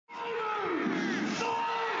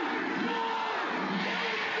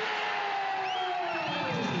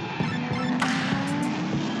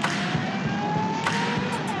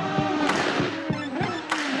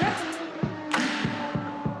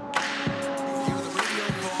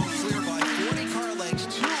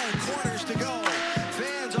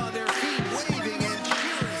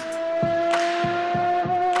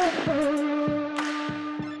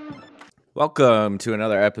Welcome to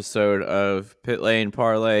another episode of Pit Lane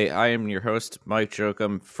Parlay. I am your host, Mike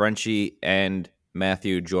Jokum. Frenchie and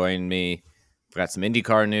Matthew join me. We've got some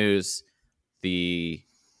IndyCar news. The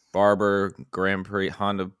Barber Grand Prix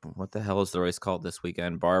Honda, what the hell is the race called this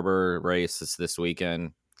weekend? Barber race is this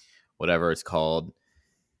weekend. Whatever it's called.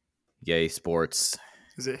 Yay, sports.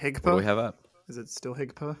 Is it Higpa? What do we have up? Is it still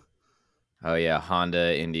Higpa? Oh, yeah,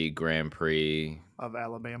 Honda Indy Grand Prix Of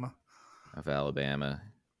Alabama.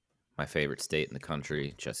 My favorite state in the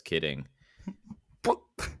country. Just kidding.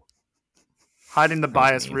 Hiding the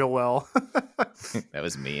bias real well. That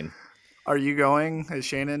was mean. Are you going? Is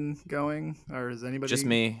Shannon going? Or is anybody? Just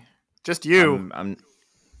me. Just you?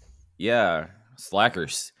 Yeah,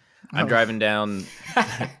 slackers. I'm driving down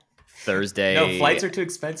Thursday. No, flights are too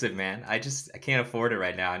expensive, man. I can't afford it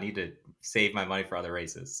right now. I need to save my money for other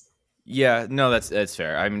races. Yeah, no, that's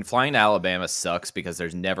fair. I mean, flying to Alabama sucks because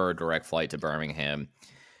there's never a direct flight to Birmingham.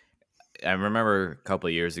 I remember a couple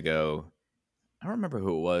of years ago, I don't remember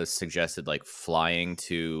who it was, suggested like flying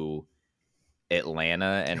to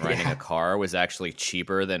Atlanta and renting a car was actually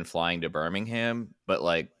cheaper than flying to Birmingham, but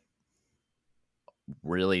like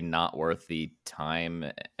really not worth the time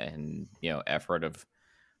and effort of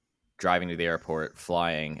driving to the airport,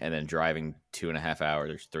 flying, and then driving 2.5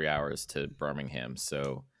 hours, 3 hours to Birmingham.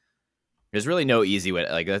 So there's really no easy way.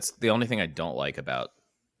 Like that's the only thing I don't like about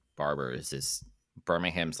Barber is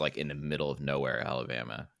Birmingham's like in the middle of nowhere,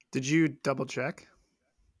 Alabama. Did you double check?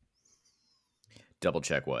 Double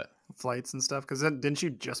check what? Flights and stuff? Because didn't you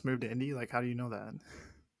just move to Indy? Like, how do you know that?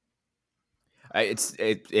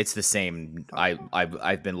 It's the same.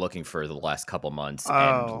 I've been looking for the last couple months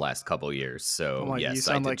and last couple years. So yes,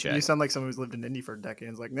 I did check. You sound like someone who's lived in Indy for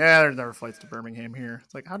decades. Like, there's never flights to Birmingham here.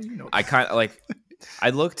 It's like, how do you know? I kind of like. I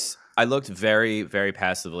looked very, very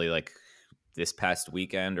passively like this past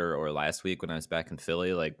weekend or last week when I was back in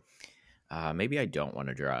Philly. Like, maybe I don't want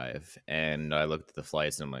to drive, and I looked at the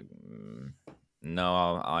flights and I'm like,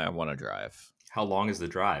 no, I want to drive. How long is the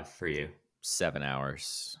drive for you? 7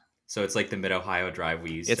 hours. So it's like the Mid-Ohio drive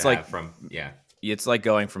we used to have from, It's like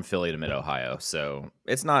going from Philly to Mid-Ohio. So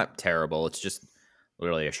it's not terrible. It's just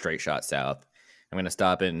literally a straight shot south. I'm going to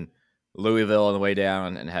stop in Louisville on the way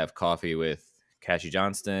down and have coffee with Cassie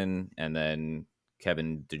Johnston. And then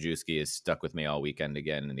Kevin Dejewski is stuck with me all weekend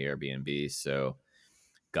again in the Airbnb. So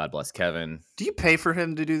God bless Kevin. Do you pay for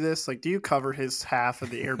him to do this? Like, do you cover his half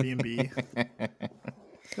of the Airbnb?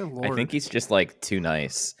 Good Lord. I think he's just like too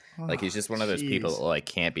nice. Like he's just one of those people that like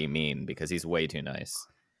can't be mean because he's way too nice.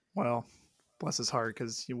 Well, bless his heart,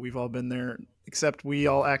 because we've all been there, except we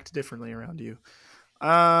all act differently around you.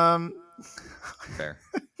 Fair.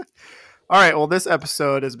 All right. Well, this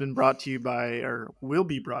episode has been brought to you by, or will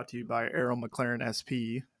be brought to you by, Arrow McLaren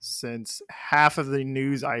SP, since half of the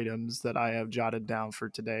news items that I have jotted down for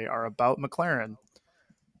today are about McLaren.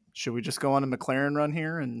 Should we just go on a McLaren run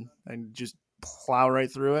here and just plow right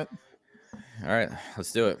through it? All right,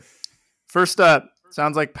 let's do it. First up,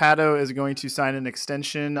 sounds like Pato is going to sign an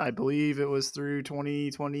extension. I believe it was through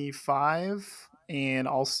 2025. And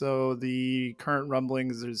also the current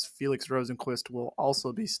rumblings is Felix Rosenqvist will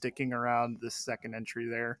also be sticking around this second entry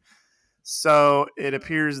there. So it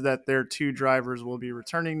appears that their two drivers will be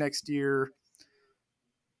returning next year.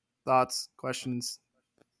 Thoughts, questions,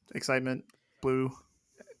 excitement, Blue?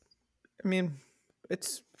 I mean,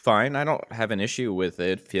 it's fine. I don't have an issue with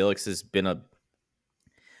it. Felix has been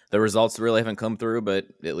the results really haven't come through, but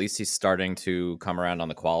at least he's starting to come around on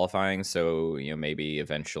the qualifying. So, maybe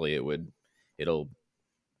eventually it'll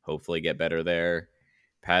hopefully get better there.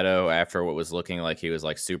 Pato, after what was looking like he was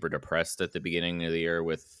like super depressed at the beginning of the year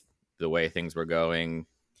with the way things were going,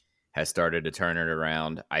 has started to turn it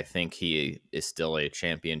around. I think he is still a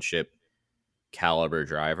championship caliber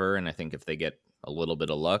driver. And I think if they get a little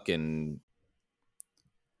bit of luck and...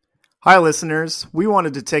 Hi, listeners. We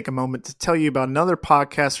wanted to take a moment to tell you about another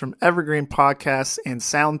podcast from Evergreen Podcasts and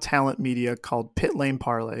Sound Talent Media called Pit Lane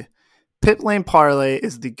Parlay. Pit Lane Parlay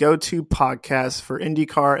is the go-to podcast for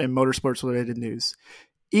IndyCar and motorsports-related news.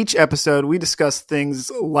 Each episode, we discuss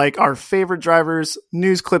things like our favorite drivers,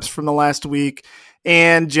 news clips from the last week,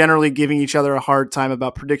 and generally giving each other a hard time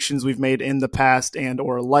about predictions we've made in the past and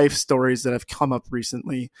or life stories that have come up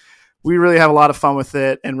recently. We really have a lot of fun with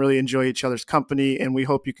it and really enjoy each other's company, and we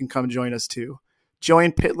hope you can come join us too.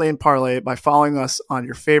 Join Pit Lane Parlay by following us on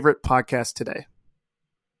your favorite podcast today.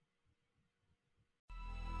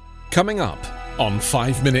 Coming up on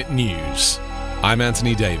 5 Minute News, I'm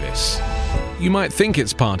Anthony Davis. You might think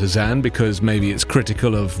it's partisan because maybe it's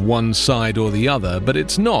critical of one side or the other, but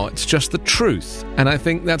it's not. It's just the truth. And I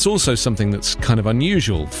think that's also something that's kind of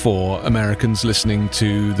unusual for Americans listening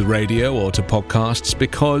to the radio or to podcasts,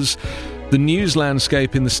 because The news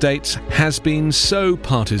landscape in the States has been so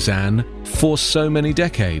partisan for so many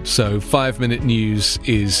decades, so 5 Minute News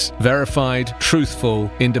is verified, truthful,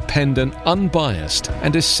 independent, unbiased,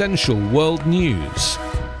 and essential world news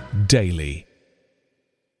daily.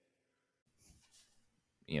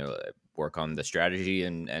 Work on the strategy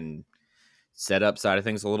and setup side of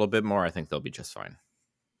things a little bit more. I think they'll be just fine.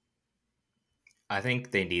 I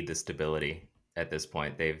think they need the stability at this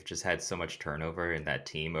point. They've just had so much turnover in that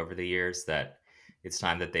team over the years that it's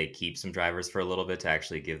time that they keep some drivers for a little bit to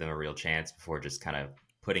actually give them a real chance before just kind of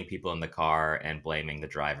putting people in the car and blaming the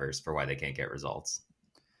drivers for why they can't get results.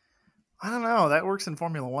 I don't know. That works in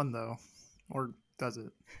Formula One, though. Or does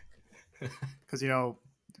it? Because,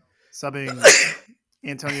 subbing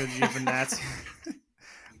Antonio Giovinazzi.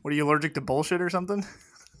 What, are you allergic to bullshit or something?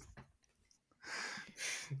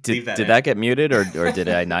 Did that get muted or did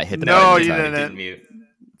I not hit the No, button? you Sorry. didn't. Mute.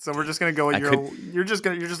 So we're just gonna go with you're just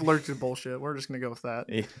allergic to bullshit. We're just gonna go with that.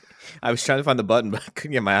 I was trying to find the button, but I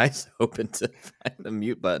couldn't get my eyes open to find the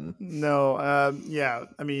mute button. No, yeah.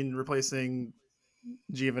 I mean, replacing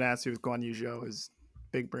Giovinazzi with Guan Yu Zhou is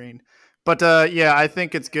big brain. But yeah, I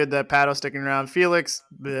think it's good that Pato's sticking around. Felix,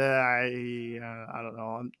 I don't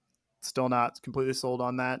know. I'm still not completely sold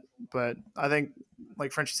on that. But I think,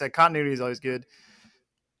 like Frenchie said, continuity is always good.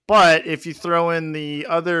 But if you throw in the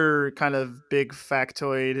other kind of big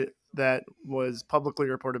factoid that was publicly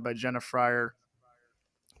reported by Jenna Fryer,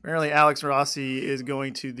 apparently Alex Rossi is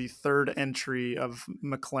going to the third entry of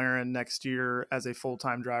McLaren next year as a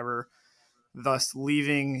full-time driver, thus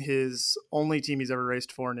leaving his only team he's ever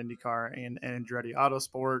raced for in IndyCar and Andretti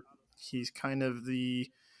Autosport. He's kind of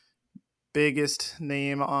the biggest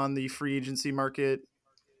name on the free agency market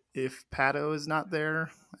if Pato is not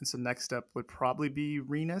there. And so next step would probably be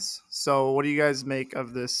Renus. So what do you guys make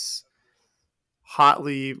of this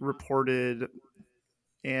hotly reported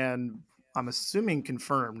and I'm assuming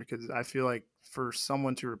confirmed, because I feel like for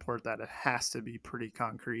someone to report that, it has to be pretty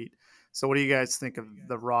concrete. So what do you guys think of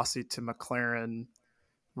the Rossi to McLaren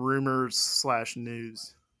rumors /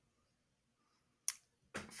 news?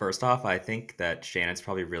 First off, I think that Shannon's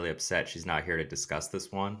probably really upset she's not here to discuss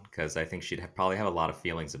this one because I think she'd probably have a lot of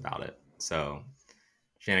feelings about it. So,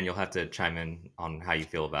 Shannon, you'll have to chime in on how you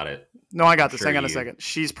feel about it. No, I got this. Hang on a second.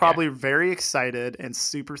 She's probably very excited and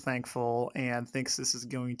super thankful and thinks this is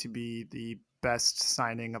going to be the best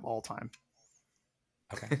signing of all time.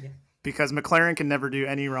 Okay. Yeah. Because McLaren can never do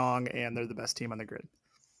any wrong and they're the best team on the grid.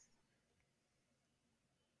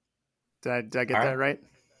 Did I get that right?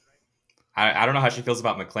 I don't know how she feels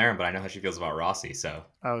about McLaren, but I know how she feels about Rossi. So,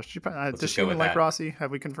 does she even like Rossi? Have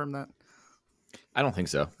we confirmed that? I don't think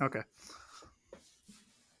so. Okay.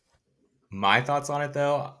 My thoughts on it,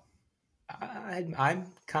 though, I'm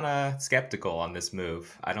kind of skeptical on this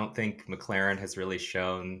move. I don't think McLaren has really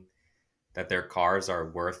shown that their cars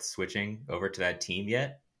are worth switching over to that team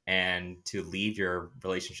yet. And to leave your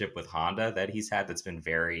relationship with Honda that he's had that's been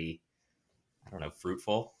very,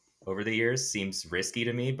 fruitful over the years seems risky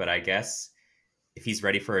to me. But I guess if he's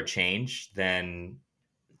ready for a change, then,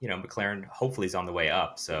 McLaren hopefully is on the way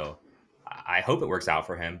up. So I hope it works out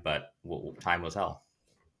for him, but time will tell.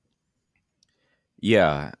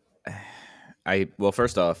 Yeah. Well,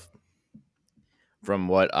 first off, from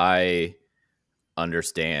what I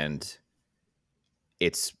understand,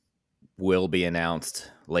 it's will be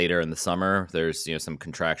announced later in the summer. There's, some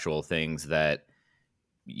contractual things that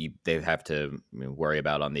they have to worry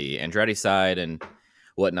about on the Andretti side and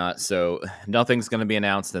whatnot. So nothing's going to be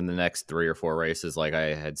announced in the next 3 or 4 races, like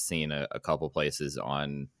I had seen a couple places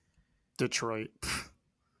on Detroit.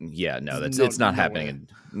 Yeah, no, it's not happening.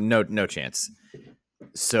 No chance.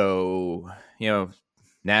 So,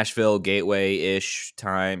 Nashville Gateway-ish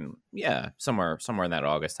time. Yeah, somewhere in that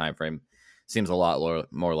August timeframe seems a lot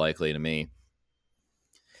more likely to me.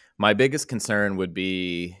 My biggest concern would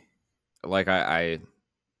be, like I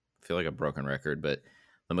feel like a broken record, but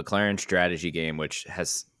the McLaren strategy game, which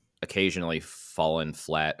has occasionally fallen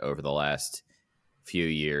flat over the last few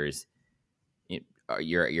years.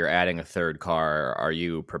 You're adding a third car. Are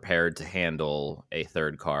you prepared to handle a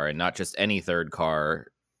third car, and not just any third car?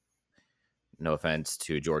 No offense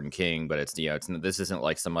to Jordan King, but this isn't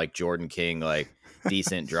like some Jordan King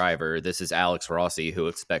decent driver. This is Alex Rossi, who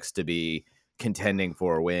expects to be contending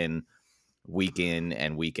for a win week in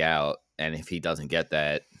and week out, and if he doesn't get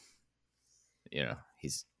that,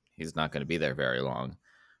 he's not going to be there very long.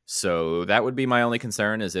 So that would be my only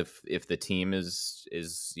concern, is if the team is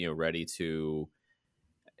ready to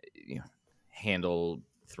handle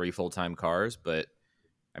 3 full-time cars. But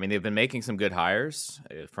I mean, they've been making some good hires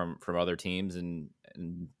from other teams and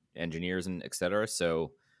engineers and et cetera.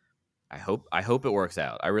 So I hope it works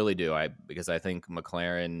out. I really do. Because I think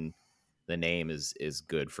McLaren, the name is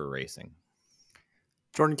good for racing.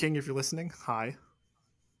 Jordan King, if you're listening, hi.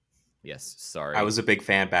 Yes, sorry. I was a big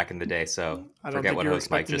fan back in the day, so I don't forget think what you were host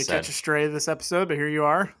Mike expecting to just catch said. a stray this episode, but here you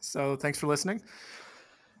are. So thanks for listening.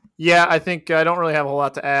 Yeah, I think I don't really have a whole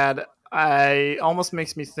lot to add. I almost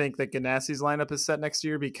makes me think that Ganassi's lineup is set next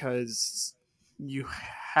year because you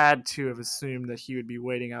had to have assumed that he would be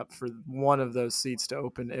waiting up for one of those seats to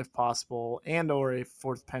open if possible, and or a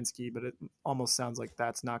fourth Penske, but it almost sounds like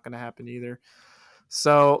that's not going to happen either.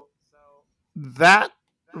 So that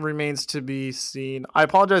remains to be seen. I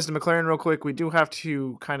apologize to McLaren real quick. We do have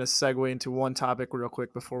to kind of segue into one topic real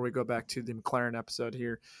quick before we go back to the McLaren episode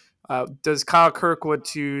here. Does Kyle Kirkwood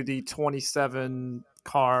to the 27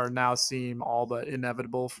 car now seem all but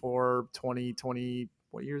inevitable for 2020?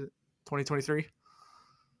 What year is it? 2023?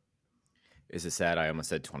 Is it sad? I almost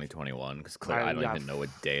said 2021 because I don't even know what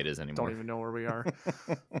day it is anymore. Don't even know where we are.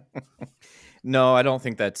 No, I don't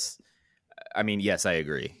think that's. I mean, yes, I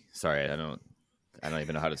agree. Sorry, I don't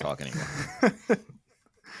even know how to talk anymore.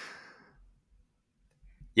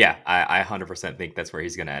 Yeah, I 100% think that's where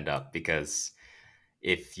he's going to end up, because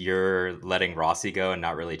if you're letting Rossi go and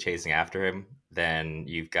not really chasing after him, then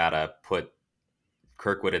you've got to put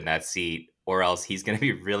Kirkwood in that seat, or else he's going to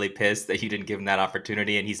be really pissed that you didn't give him that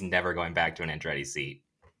opportunity, and he's never going back to an Andretti seat.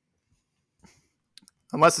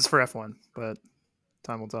 Unless it's for F1, but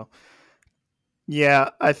time will tell. Yeah,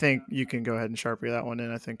 I think you can go ahead and Sharpie that one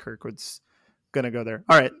in. I think Kirkwood's going to go there.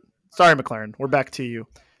 All right. Sorry, McLaren. We're back to you.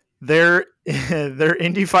 Their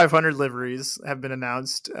Indy 500 liveries have been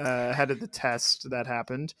announced ahead of the test that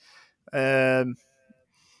happened.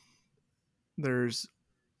 There's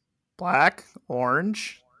black,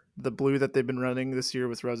 orange, the blue that they've been running this year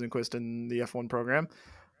with Rosenquist in the F1 program,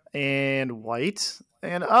 and white,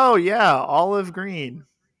 and oh yeah, olive green.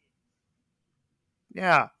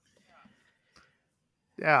 Yeah.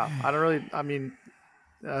 I'm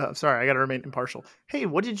sorry, I got to remain impartial. Hey,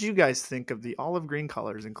 what did you guys think of the olive green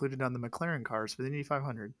colors included on the McLaren cars for the Indy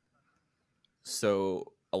 500?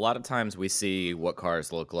 So a lot of times we see what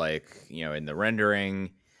cars look like, in the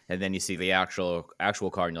rendering, and then you see the actual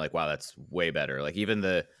car, and you're like, wow, that's way better. Like even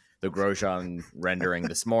the Grosjean rendering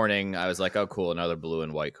this morning, I was like, oh, cool, another blue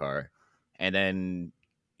and white car. And then,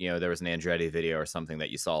 there was an Andretti video or something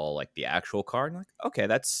that you saw like the actual car, and like, okay,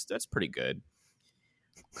 that's pretty good.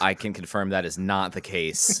 I can confirm that is not the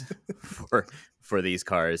case for these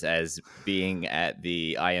cars, as being at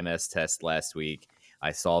the IMS test last week.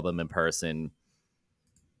 I saw them in person.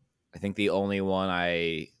 I think the only one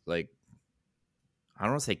I don't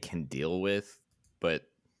want to say can deal with, but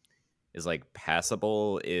is like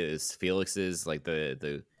passable is Felix's. Like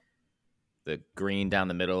the green down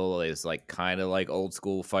the middle is like kind of like old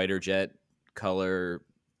school fighter jet color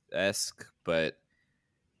esque, but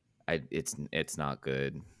it's not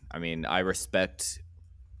good. I mean, I respect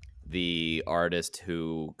the artist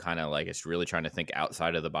who kind of like is really trying to think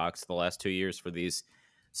outside of the box the last 2 years for these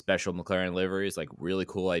special McLaren liveries. Like, really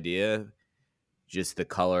cool idea. Just the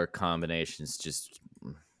color combinations,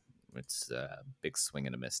 it's a big swing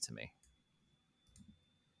and a miss to me.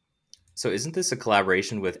 So isn't this a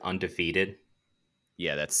collaboration with Undefeated?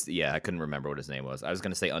 Yeah, I couldn't remember what his name was. I was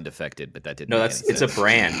going to say Undefected, but that didn't. No, it's a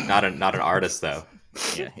brand, not an artist though.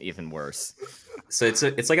 Yeah, even worse. So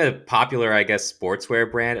it's like a popular, I guess, sportswear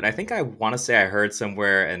brand, and I think I want to say I heard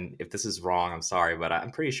somewhere, and if this is wrong, I'm sorry, but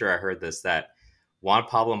I'm pretty sure I heard this, that Juan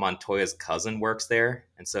Pablo Montoya's cousin works there,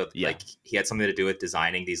 and so like he had something to do with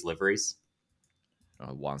designing these liveries.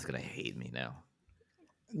 Oh, Juan's gonna hate me now.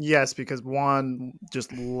 Yes, because Juan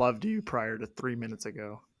just loved you prior to 3 minutes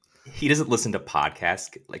ago. He doesn't listen to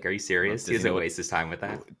podcasts. Like, are you serious? He doesn't waste his time with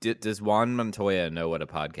that. Does Juan Montoya know what a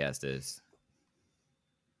podcast is?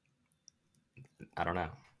 I don't know.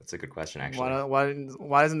 That's a good question, actually.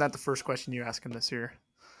 Why isn't that the first question you ask him this year?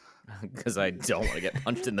 Because I don't want to get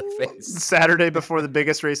punched in the face. Saturday before the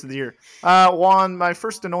biggest race of the year. Juan, my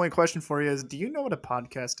first and only question for you is, do you know what a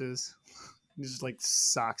podcast is? He just like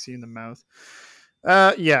socks you in the mouth.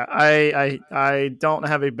 Yeah, I don't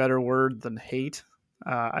have a better word than hate.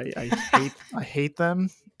 I hate them.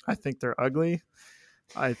 I think they're ugly.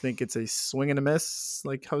 I think it's a swing and a miss,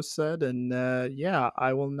 like host said, and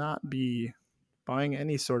I will not be buying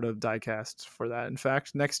any sort of diecast for that. In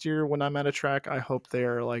fact, next year when I'm at a track, I hope they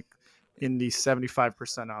are like in the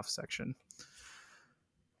 75% off section.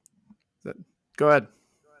 Go ahead.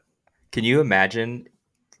 Can you imagine,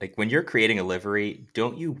 like, when you're creating a livery,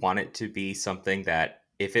 don't you want it to be something that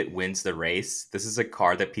if it wins the race, this is a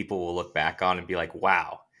car that people will look back on and be like,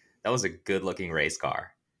 wow, that was a good looking race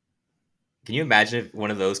car? Can you imagine if one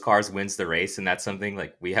of those cars wins the race and that's something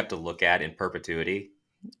like we have to look at in perpetuity?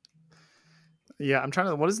 Yeah, I'm trying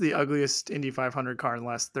to. What is the ugliest Indy 500 car in the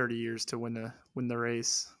last 30 years to win the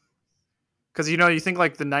race? Because you think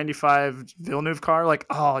like the '95 Villeneuve car, like,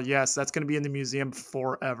 oh yes, that's going to be in the museum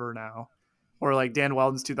forever now, or like Dan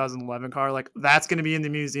Weldon's 2011 car, like that's going to be in the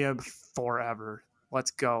museum forever. Let's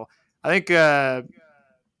go. I think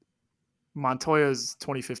Montoya's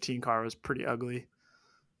 2015 car was pretty ugly.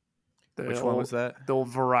 Which one was that? The old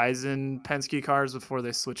Verizon Penske cars before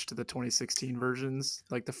they switched to the 2016 versions.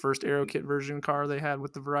 Like the first Aero Kit version car they had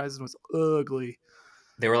with the Verizon was ugly.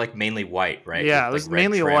 They were like mainly white, right? Yeah, With, it was like, red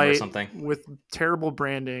mainly trim or white something. with terrible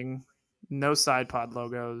branding, no side pod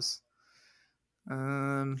logos.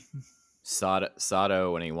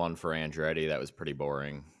 Sato when he won for Andretti, that was pretty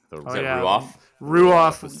boring. Was that Ruoff?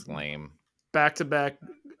 Ruoff was lame. Back-to-back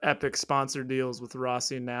epic sponsor deals with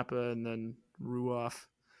Rossi and Napa, and then Ruoff,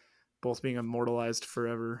 both being immortalized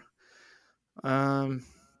forever. Yeah,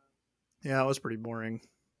 it was pretty boring.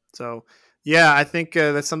 So, yeah, I think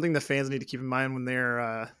that's something the fans need to keep in mind when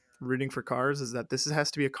they're rooting for cars, is that this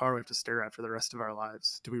has to be a car we have to stare at for the rest of our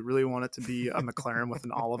lives. Do we really want it to be a McLaren with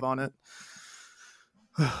an olive on it?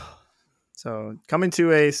 So, coming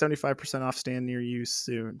to a 75% off stand near you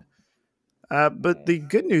soon. But the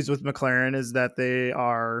good news with McLaren is that they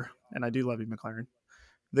are, and I do love you, McLaren.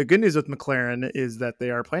 The good news with McLaren is that they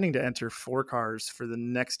are planning to enter 4 cars for the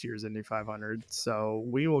next year's Indy 500. So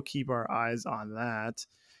we will keep our eyes on that.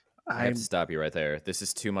 I have to stop you right there. This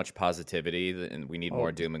is too much positivity, and we need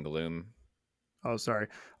more doom and gloom. Oh, sorry.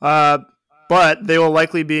 But they will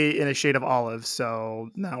likely be in a shade of olive. So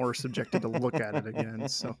now we're subjected to look at it again.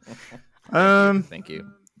 So, thank you.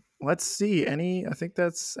 Let's see. I think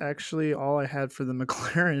that's actually all I had for the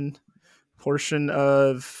McLaren portion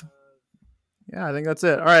of. Yeah, I think that's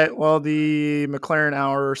it. All right. Well, the McLaren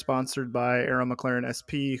Hour, sponsored by Arrow McLaren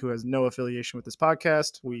SP, who has no affiliation with this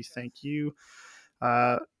podcast. We thank you.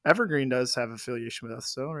 Evergreen does have affiliation with us,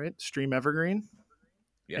 so right. Stream Evergreen.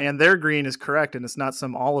 Yeah. And their green is correct, and it's not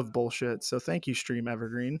some olive bullshit. So thank you, Stream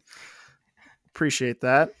Evergreen. Appreciate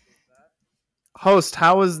that. Host,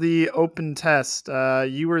 how was the open test?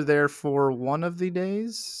 You were there for one of the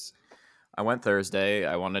days? I went Thursday.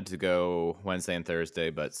 I wanted to go Wednesday and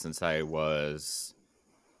Thursday, but since I was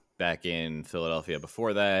back in Philadelphia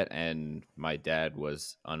before that and my dad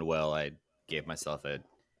was unwell, I gave myself a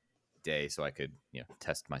day so I could,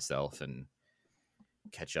 test myself and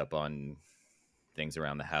catch up on things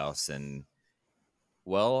around the house. And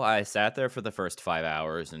well, I sat there for the first 5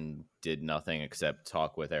 hours and did nothing except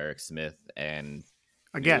talk with Eric Smith and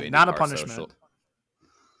again, not a punishment.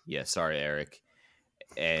 Yeah, sorry, Eric.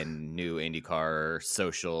 And new IndyCar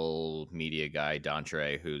social media guy,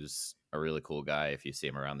 Dontre, who's a really cool guy. If you see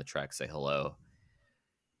him around the track, say hello.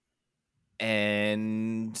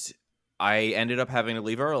 And I ended up having to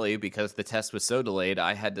leave early because the test was so delayed.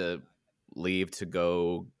 I had to leave to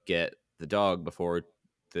go get the dog before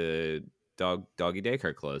the doggy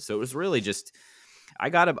daycare closed. So it was really just, I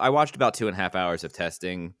watched about 2.5 hours of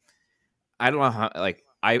testing. I don't know how,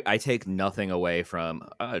 I take nothing away from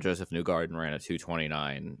Joseph Newgarden ran a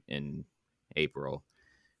 2:29 in April.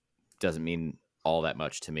 Doesn't mean all that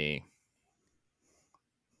much to me.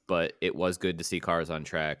 But it was good to see cars on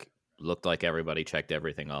track. Looked like everybody checked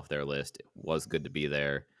everything off their list. It was good to be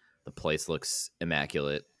there. The place looks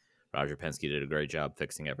immaculate. Roger Penske did a great job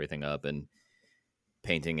fixing everything up and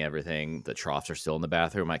painting everything. The troughs are still in the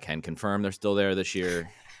bathroom. I can confirm they're still there this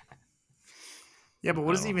year. Yeah, but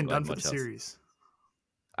what has he even done for the series?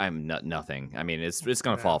 I'm nothing. I mean, it's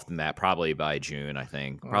going to fall off the map probably by June, I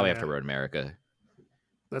think. Probably after Road America.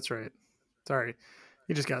 That's right. Sorry.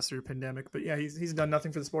 He just got through a pandemic. But yeah, he's done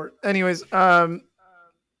nothing for the sport. Anyways, I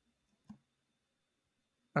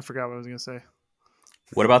forgot what I was going to say.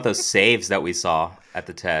 What about those saves that we saw at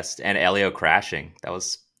the test and Elio crashing? That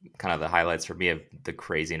was kind of the highlights for me of the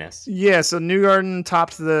craziness. Yeah, so Newgarden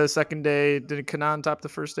topped the second day. Did Kanaan top the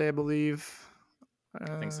first day, I believe?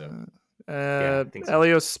 I think so. I think so.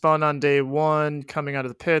 Elio spun on day 1 coming out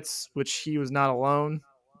of the pits, which he was not alone,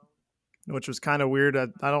 which was kind of weird. I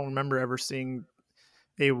don't remember ever seeing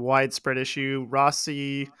a widespread issue.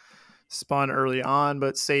 Rossi spun early on,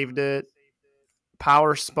 but saved it.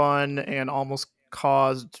 Power spun and almost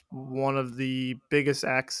caused one of the biggest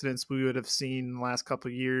accidents we would have seen in the last couple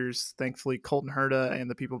of years. Thankfully, Colton Herta and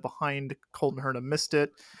the people behind Colton Herta missed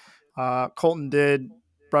it. Colton did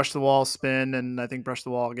brush the wall spin and I think brush the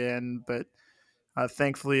wall again, but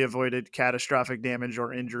thankfully avoided catastrophic damage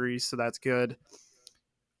or injury, so that's good.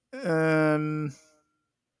 Yeah,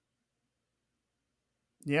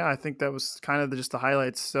 I think that was kind of just the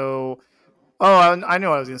highlights. So Oh, I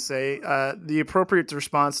know what I was going to say. The appropriate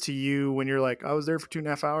response to you when you're like, I was there for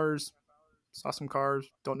 2.5 hours, saw some cars,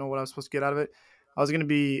 don't know what I was supposed to get out of it. I was going to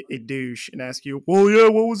be a douche and ask you, well, yeah,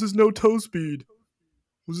 what was this no tow speed?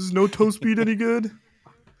 Was this no tow speed any good?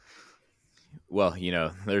 Well,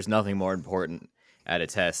 there's nothing more important at a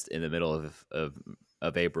test in the middle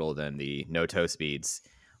of April than the no tow speeds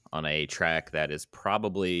on a track that is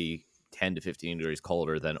probably 10 to 15 degrees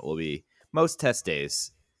colder than it will be most test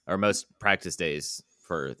days or most practice days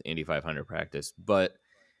for the Indy 500 practice. But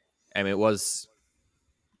I mean, it was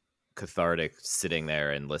cathartic sitting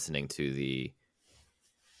there and listening to the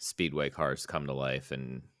speedway cars come to life,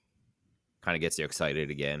 and kind of gets you excited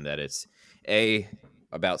again that it's A,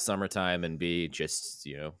 about summertime, and B, just,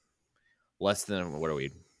 less than, what are we,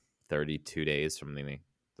 32 days from the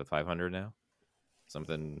 500 now?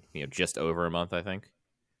 Something, just over a month, I think.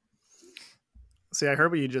 See, I heard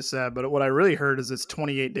what you just said, but what I really heard is it's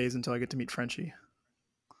 28 days until I get to meet Frenchie.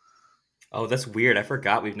 Oh, that's weird. I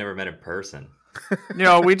forgot we've never met in person.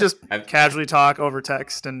 We just casually talk over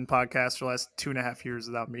text and podcasts for the last 2.5 years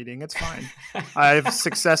without meeting. It's fine. I've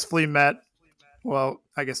successfully met, well,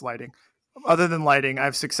 I guess lighting. Other than lighting,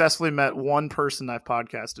 I've successfully met one person I've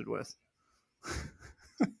podcasted with.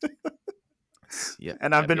 Yeah,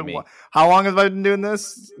 and I've been, how long have I been doing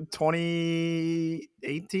this?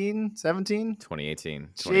 2018, 17? 2018.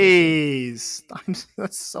 Jeez.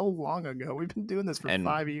 That's so long ago. We've been doing this for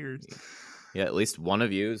 5 years. Yeah, at least one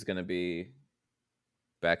of you is going to be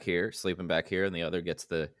back here, sleeping back here, and the other gets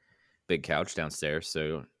the big couch downstairs.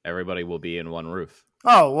 So everybody will be in one roof.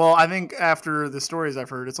 Oh, well, I think after the stories I've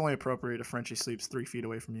heard, it's only appropriate if Frenchie sleeps 3 feet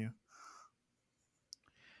away from you.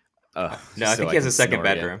 No, I think he has a second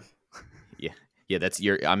bedroom. Yeah,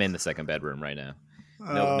 I'm in the second bedroom right now.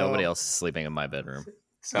 Nobody else is sleeping in my bedroom.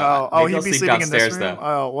 So he'd be sleeping in this room? Though.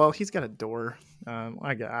 Oh, well, he's got a door. I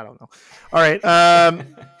don't know. All right.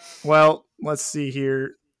 Well, let's see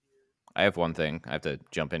here. I have one thing. I have to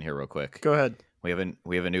jump in here real quick. Go ahead. We have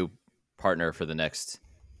a new partner for the next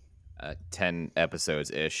 10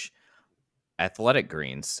 episodes ish. Athletic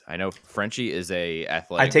Greens. I know Frenchie is a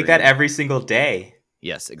athletic. I take that every single day.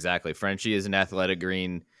 Yes, exactly. Frenchie is an Athletic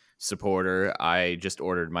Green supporter. I just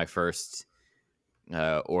ordered my first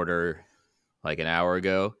order like an hour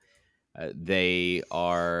ago. It's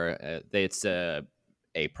a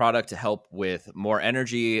product to help with more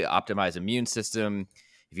energy, optimize immune system.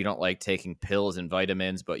 If you don't like taking pills and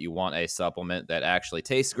vitamins, but you want a supplement that actually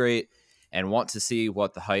tastes great and want to see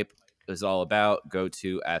what the hype is all about, go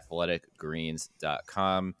to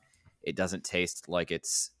athleticgreens.com. It doesn't taste like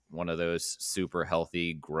it's one of those super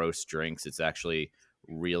healthy, gross drinks. It's actually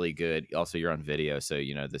really good. Also, you're on video, so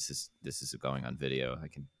this is going on video.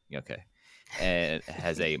 Okay. And it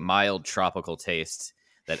has a mild tropical taste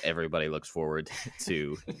that everybody looks forward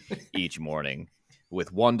to each morning.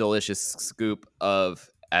 With one delicious scoop of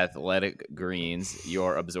Athletic Greens,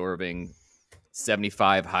 you're absorbing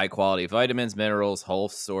 75 high-quality vitamins, minerals,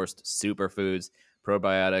 whole-sourced superfoods,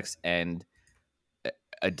 probiotics, and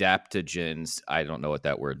adaptogens. I don't know what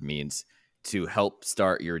that word means. To help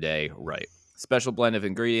start your day right. Special blend of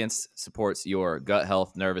ingredients supports your gut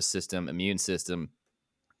health, nervous system, immune system,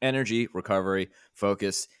 energy, recovery,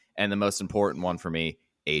 focus, and the most important one for me,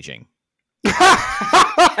 aging.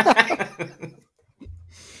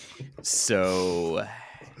 So,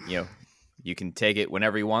 you can take it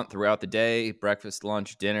whenever you want throughout the day, breakfast,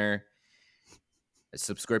 lunch, dinner. A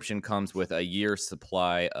subscription comes with a year's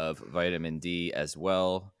supply of vitamin D as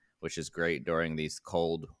well, which is great during these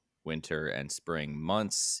cold winter and spring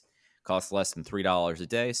months. Costs less than $3 a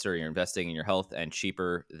day, so you're investing in your health, and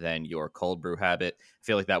cheaper than your cold brew habit. I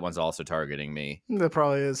feel like that one's also targeting me. That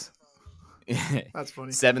probably is. That's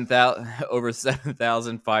funny. Over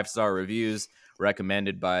 7,000 5-star reviews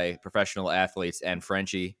recommended by professional athletes and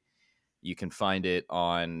Frenchie. You can find it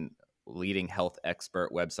on leading health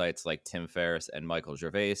expert websites like Tim Ferriss and Michael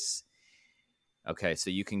Gervais. Okay, so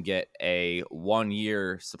you can get a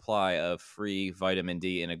 1-year supply of free vitamin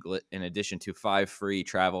D in addition to 5 free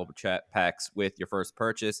travel packs with your first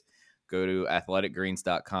purchase. Go to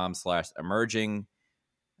athleticgreens.com/emerging.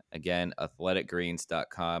 Again,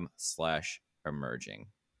 athleticgreens.com/emerging.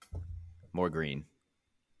 More green.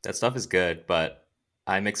 That stuff is good, but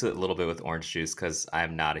I mix it a little bit with orange juice because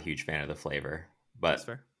I'm not a huge fan of the flavor. But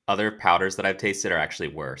other powders that I've tasted are actually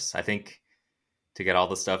worse. I think to get all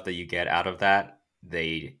the stuff that you get out of that,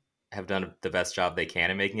 they have done the best job they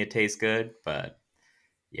can in making it taste good. But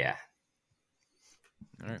yeah.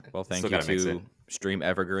 All right. Well, thank you to Stream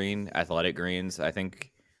Evergreen, Athletic Greens. I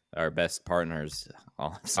think our best partners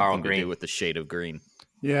all have something to do with the shade of green.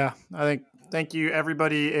 Yeah, I think thank you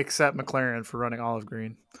everybody except McLaren for running olive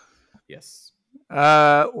green. Yes.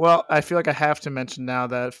 Well, I feel like I have to mention now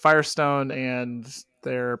that Firestone and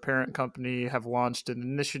their parent company have launched an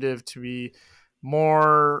initiative to be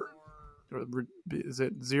more, is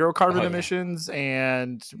it zero carbon Oh, yeah. emissions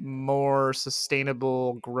and more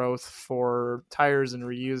sustainable growth for tires and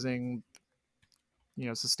reusing,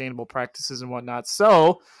 sustainable practices and whatnot.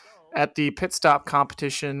 So at the pit stop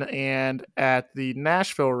competition and at the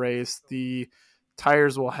Nashville race, the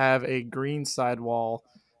tires will have a green sidewall.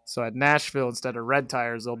 So at Nashville, instead of red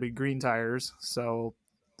tires, there'll be green tires. So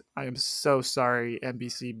I am so sorry,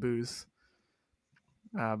 NBC booth,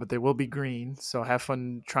 but they will be green. So have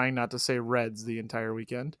fun trying not to say reds the entire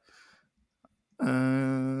weekend.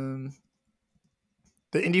 The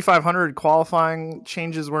Indy 500 qualifying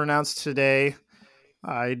changes were announced today.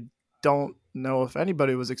 I don't know if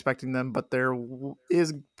anybody was expecting them, but there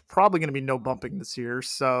is probably going to be no bumping this year.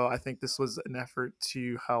 So I think this was an effort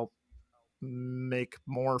to help make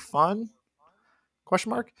more fun. ?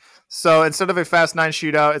 So instead of a fast 9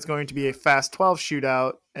 shootout, it's going to be a fast 12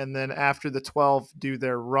 shootout. And then after the 12 do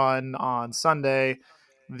their run on Sunday,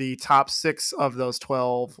 the top 6 of those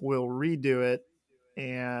 12 will redo it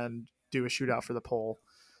and do a shootout for the pole.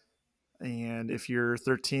 And if you're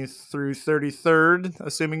 13th through 33rd,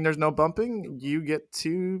 assuming there's no bumping, you get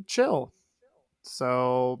to chill.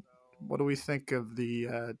 So what do we think of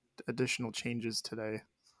the additional changes today?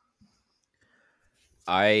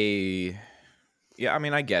 I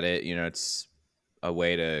get it. It's a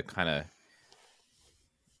way to kind of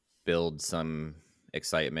build some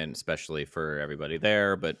excitement, especially for everybody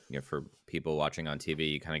there. But for people watching on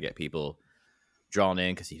TV, you kind of get people drawn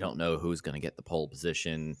in because you don't know who's going to get the pole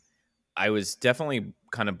position. I was definitely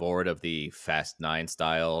kind of bored of the Fast 9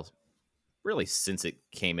 style, really, since it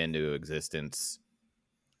came into existence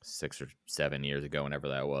 6 or 7 years ago, whenever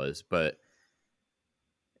that was. But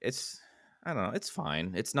I don't know, it's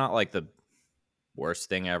fine. It's not like the worst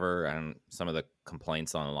thing ever. And some of the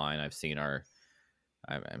complaints online I've seen are,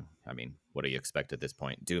 I mean, what do you expect at this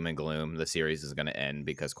point? Doom and gloom. The series is going to end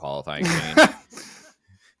because qualifying changed.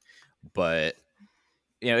 But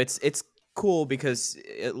it's cool because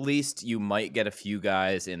at least you might get a few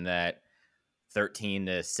guys in that 13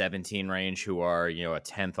 to 17 range who are, a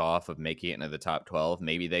 10th off of making it into the top 12.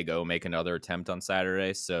 Maybe they go make another attempt on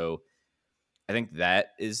Saturday. So I think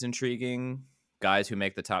that is intriguing. Guys who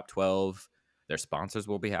make the top 12, their sponsors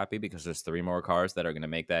will be happy because there's 3 more cars that are going to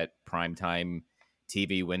make that primetime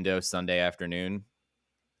TV window Sunday afternoon.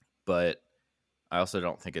 But I also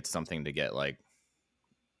don't think it's something to get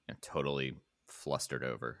totally flustered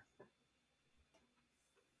over.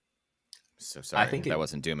 So sorry, I think that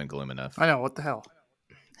wasn't doom and gloom enough. I know, what the hell?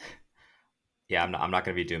 Yeah, I'm not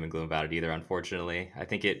going to be doom and gloom about it either, unfortunately. I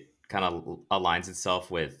think it kind of aligns itself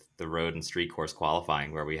with the road and street course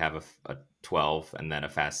qualifying where we have a 12 and then a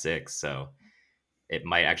fast 6. So it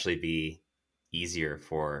might actually be easier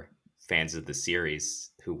for fans of the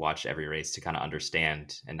series who watch every race to kind of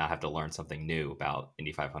understand and not have to learn something new about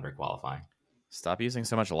Indy 500 qualifying. Stop using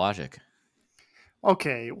so much logic.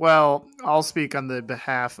 Okay, well, I'll speak on the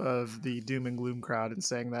behalf of the doom and gloom crowd and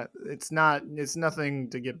saying that it's nothing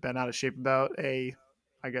to get bent out of shape about. I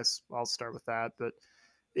guess I'll start with that, but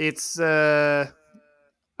it's I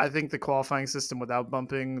think the qualifying system without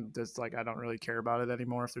bumping, just I don't really care about it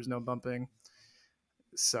anymore if there's no bumping.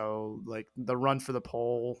 So the run for the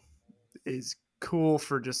pole is cool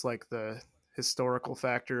for just the historical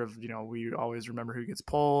factor of we always remember who gets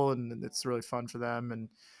pole, and it's really fun for them, and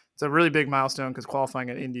it's a really big milestone because qualifying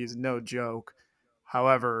at Indy is no joke.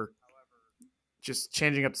 However, just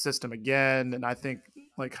changing up the system again, and I think,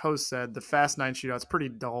 like host said, the Fast 9 shootout's pretty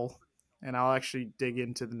dull, and I'll actually dig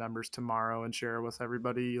into the numbers tomorrow and share with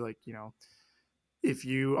everybody. If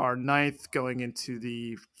you are 9th going into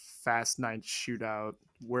the Fast 9 shootout,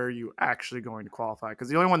 where are you actually going to qualify? Because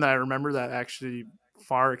the only one that I remember that actually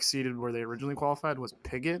far exceeded where they originally qualified was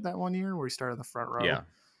Piggott that one year where he started in the front row. Yeah.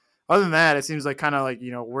 Other than that, it seems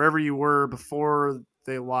wherever you were before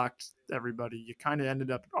they locked everybody, you kind of ended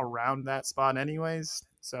up around that spot anyways.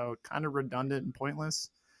 So kind of redundant and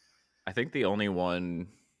pointless. I think the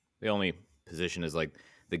only position is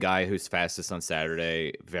the guy who's fastest on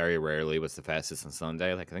Saturday very rarely was the fastest on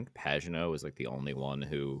Sunday. I think Pagenaud was the only one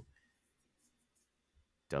who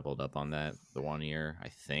doubled up on that the one year, I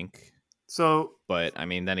think. So, but I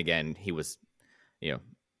mean, then again, he was,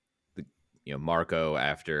 Marco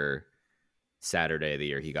after Saturday the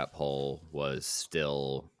year he got pole was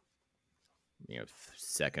still,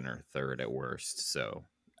 second or third at worst. So,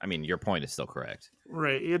 I mean, your point is still correct.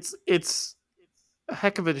 Right. It's a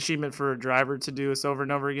heck of an achievement for a driver to do this over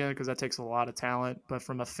and over again because that takes a lot of talent. But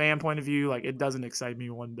from a fan point of view, it doesn't excite me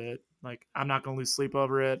one bit. Like, I'm not going to lose sleep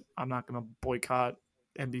over it. I'm not going to boycott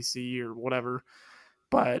NBC or whatever.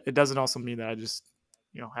 But it doesn't also mean that I just,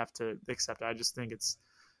 have to accept it. I just think it's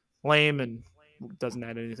lame and doesn't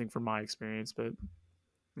add anything from my experience. But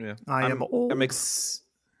Yeah, I'm old.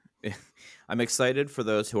 I'm excited for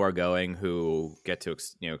those who are going, who get to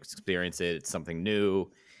experience it. It's something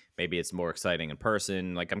new. Maybe it's more exciting in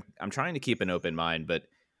person. Like I'm trying to keep an open mind, but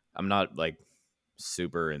I'm not like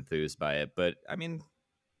super enthused by it. But I mean,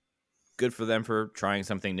 good for them for trying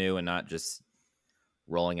something new and not just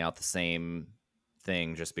rolling out the same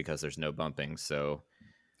thing just because there's no bumping. So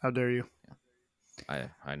how dare you?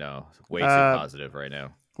 I know, way too positive right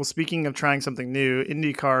now. Well, speaking of trying something new,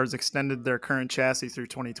 IndyCar has extended their current chassis through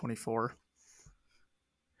 2024.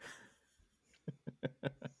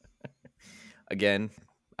 Again,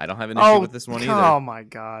 I don't have an issue with this one either. Oh my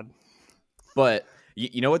god! But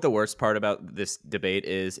you know what the worst part about this debate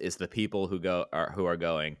is the people who are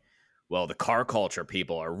going, well, the car culture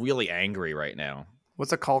people are really angry right now.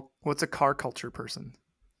 What's a car culture person?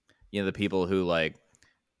 The people who like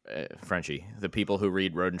Frenchie, the people who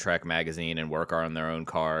read Road and Track magazine and work on their own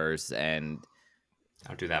cars, and I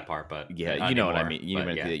don't do that part, but yeah, you know what I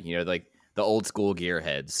mean. Like the old school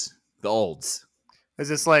gearheads, the olds. Is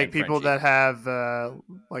this like people that have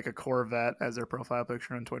like a Corvette as their profile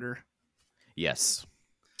picture on Twitter? Yes.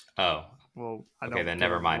 Oh. Well, okay, then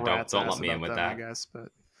never mind. Don't let me in with that. I guess, but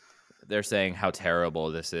they're saying how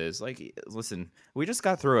terrible this is. Like, listen, we just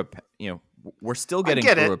got through we're still getting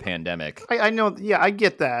through a pandemic. I know. Yeah, I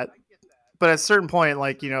get that. But at a certain point,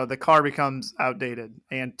 like, the car becomes outdated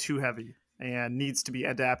and too heavy and needs to be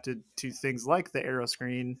adapted to things like the aero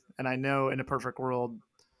screen. And I know in a perfect world,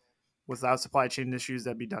 without supply chain issues,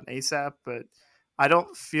 that'd be done ASAP. But I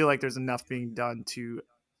don't feel like there's enough being done to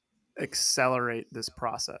accelerate this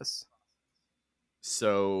process.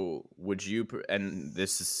 So would you, and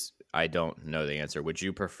this is, I don't know the answer. Would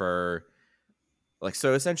you prefer, like,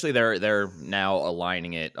 so essentially they're now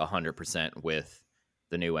aligning it 100% with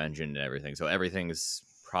the new engine and everything. So everything's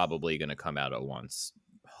probably going to come out at once,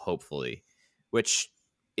 hopefully, which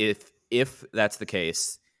if that's the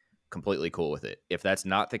case, completely cool with it. If that's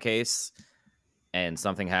not the case and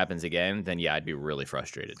something happens again, then yeah, I'd be really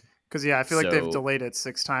frustrated. Because I feel like they've delayed it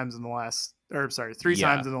 3 times in the last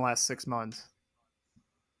 6 months.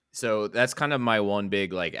 So that's kind of my one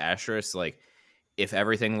big like asterisk. Like, if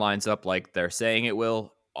everything lines up like they're saying it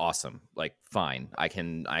will, awesome. Like, fine, I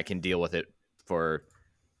can deal with it for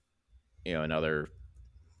another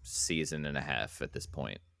season and a half at this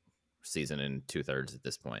point, season and 2/3 at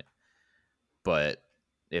this point. But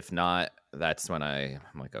if not, that's when I'm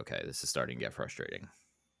like, okay, this is starting to get frustrating.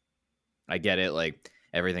 I get it. Like,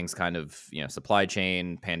 everything's kind of, supply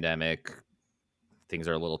chain, pandemic, things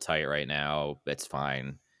are a little tight right now. It's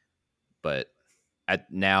fine. But at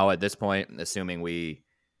this point, assuming we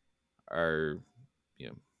are,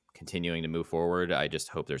 continuing to move forward, I just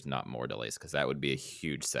hope there's not more delays, because that would be a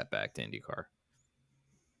huge setback to IndyCar.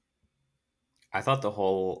 I thought the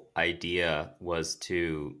whole idea was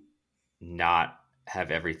to not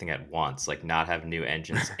have everything at once, like not have new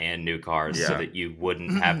engines and new cars, so that you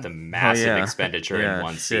wouldn't have the massive expenditure in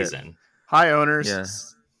one season. Hi, owners. Yeah.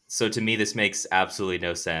 So to me, this makes absolutely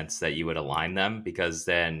no sense that you would align them, because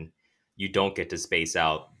then you don't get to space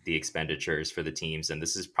out the expenditures for the teams. And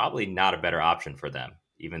this is probably not a better option for them,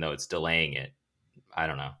 even though it's delaying it. I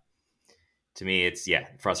don't know. To me, it's,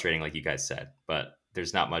 frustrating, like you guys said, but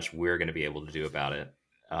there's not much we're going to be able to do about it.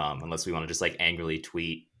 Unless we want to just like angrily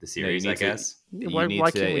tweet the series, I guess. Why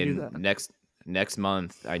can't we do that? Next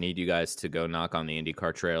month, I need you guys to go knock on the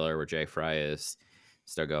IndyCar trailer where Jay Fry is.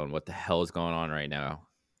 Start going, what the hell is going on right now?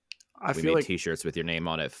 We made T-shirts with your name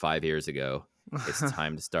on it 5 years ago. It's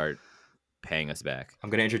time to start paying us back. I'm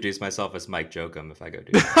going to introduce myself as Mike Jokum if I go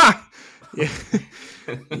do that.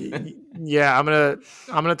 Yeah, I'm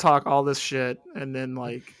gonna talk all this shit and then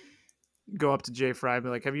like go up to Jay Fry and be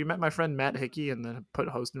like, "Have you met my friend Matt Hickey?" And then put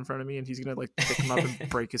host in front of me, and he's gonna like pick him up and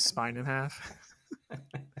break his spine in half.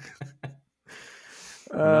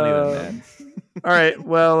 Not even mad. All right,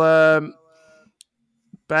 well,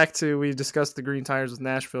 back to, we discussed the green tires with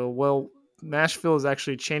Nashville. Well, Nashville is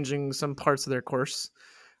actually changing some parts of their course.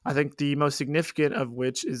 I think the most significant of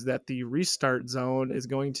which is that the restart zone is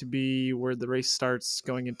going to be where the race starts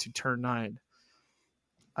going into turn 9.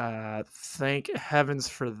 Thank heavens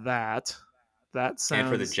for that. That sounds... And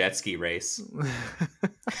for the jet ski race.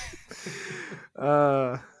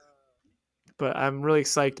 But I'm really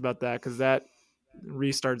psyched about that, because that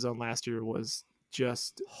restart zone last year was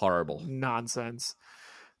just horrible nonsense.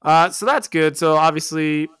 So that's good. So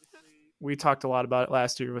obviously we talked a lot about it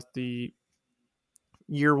last year with the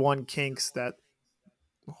year one kinks that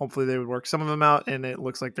hopefully they would work some of them out, and it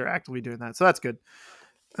looks like they're actively doing that. So that's good.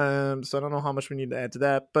 So I don't know how much we need to add to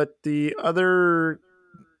that, but the other,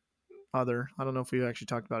 I don't know if we actually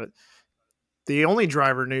talked about it. The only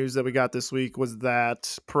driver news that we got this week was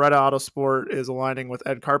that Paretta Autosport is aligning with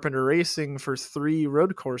Ed Carpenter Racing for 3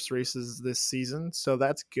 road course races this season. So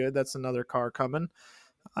that's good. That's another car coming.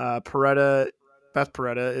 Beth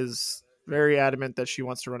Paretta is very adamant that she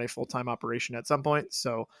wants to run a full-time operation at some point.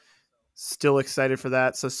 So still excited for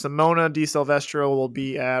that. So Simona Di Silvestro will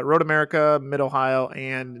be at Road America, Mid-Ohio,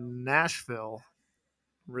 and Nashville.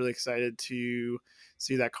 Really excited to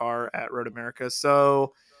see that car at Road America.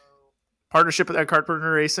 So partnership with Ed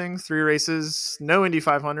Carpenter Racing, 3 races, no Indy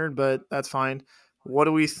 500, but that's fine. What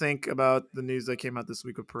do we think about the news that came out this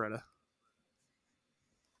week with Paretta?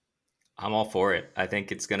 I'm all for it. I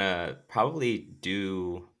think it's going to probably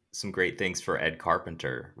do some great things for Ed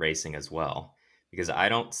Carpenter Racing as well, because I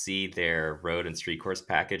don't see their road and street course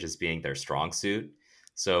package as being their strong suit.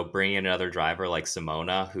 So bringing in another driver like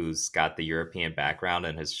Simona, who's got the European background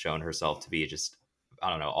and has shown herself to be just,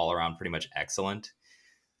 all around pretty much excellent,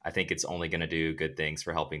 I think it's only going to do good things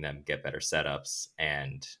for helping them get better setups.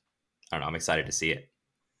 And I'm excited to see it.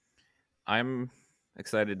 I'm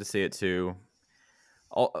excited to see it too.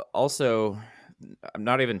 Also, I'm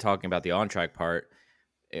not even talking about the on-track part.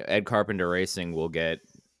 Ed Carpenter Racing will get,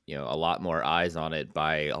 a lot more eyes on it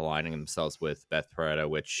by aligning themselves with Beth Paretta,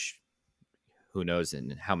 which who knows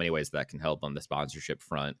in how many ways that can help on the sponsorship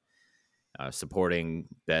front. Supporting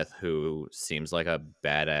Beth, who seems like a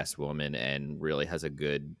badass woman and really has a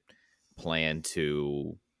good plan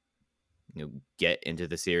to, get into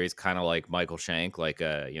the series, kind of like Michael Shank, like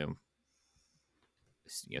 3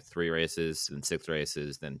 races, then 6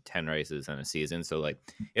 races, then 10 races in a season. So like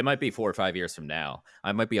it might be 4 or 5 years from now.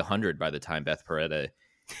 I might be 100 by the time Beth Paretta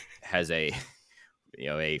has a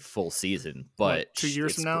full season. But 2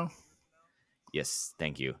 years from now? Yes,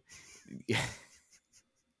 thank you.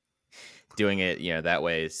 Doing it, that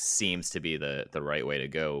way seems to be the right way to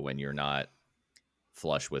go when you're not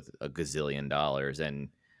flush with a gazillion dollars. And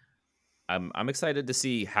I'm excited to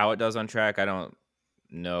see how it does on track. I don't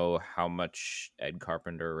know how much Ed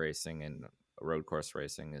Carpenter Racing and road course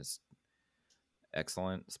racing is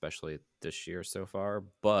excellent, especially this year so far.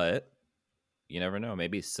 But you never know.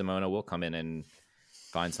 Maybe Simona will come in and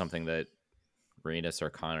find something that Rinus or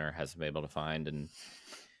Connor hasn't been able to find and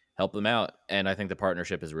help them out. And I think the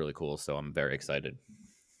partnership is really cool, so I'm very excited.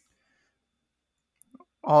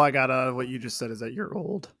 All I got out of what you just said is that you're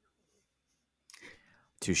old.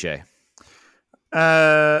 Touche.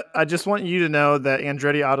 I just want you to know that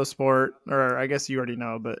Andretti Autosport, or I guess you already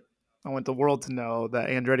know, but I want the world to know that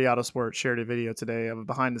Andretti Autosport shared a video today of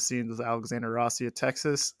behind the scenes with Alexander Rossi at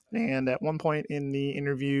Texas. And at one point in the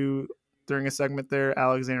interview during a segment there,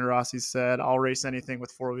 Alexander Rossi said, "I'll race anything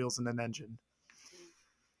with 4 wheels and an engine."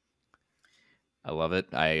 I love it.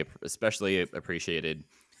 I especially appreciated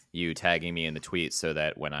you tagging me in the tweet so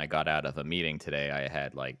that when I got out of a meeting today, I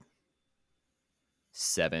had like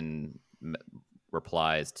 7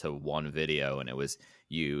 replies to one video, and it was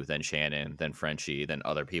you, then Shannon, then Frenchie, then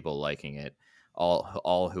other people liking it,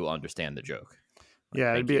 all who understand the joke.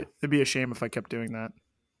 Yeah, it'd be a shame if I kept doing that.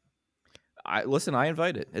 I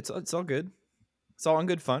invite it. It's all good. It's all in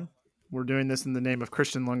good fun. We're doing this in the name of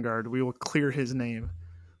Christian Lundgaard. We will clear his name.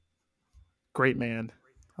 Great man.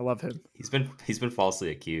 I love him. He's been falsely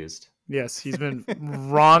accused. Yes, he's been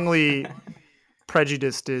wrongly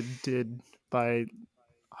prejudiced by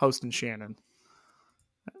host and Shannon.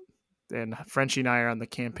 And Frenchie and I are on the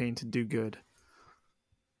campaign to do good.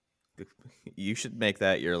 You should make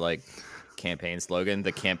that your like campaign slogan,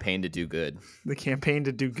 the campaign to do good. The campaign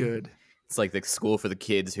to do good. It's like the school for the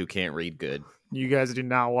kids who can't read good. You guys do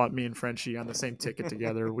not want me and Frenchie on the same ticket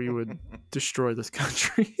together. We would destroy this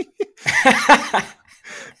country.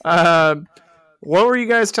 What were you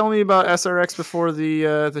guys telling me about SRX before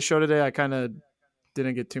the show today? I kind of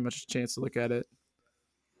didn't get too much chance to look at it.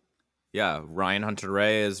 Yeah, Ryan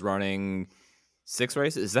Hunter-Reay is running 6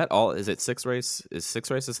 races. Is that all? Is it 6 races? Is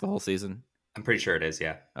 6 races the whole season? I'm pretty sure it is,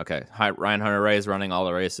 yeah. Okay. Ryan Hunter-Reay is running all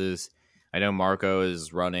the races. I know Marco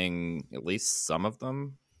is running at least some of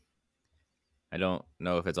them. I don't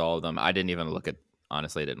know if it's all of them. I didn't even look at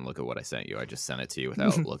what I sent you. I just sent it to you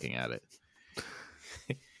without looking at it.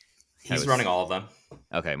 He's running all of them.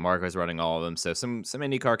 Okay, Marco's running all of them. So some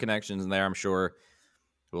IndyCar connections in there. I'm sure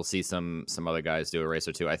we'll see some other guys do a race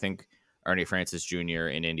or two. I think Ernie Francis Jr.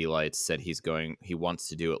 in Indy Lights said he wants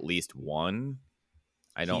to do at least one.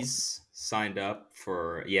 He's signed up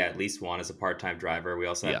for at least one as a part-time driver. We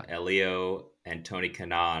also have Elio and Tony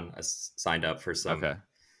Kanaan signed up for some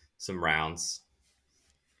rounds.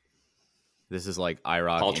 This is like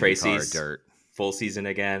IROC, Paul IndyCar, Tracy's dirt. full season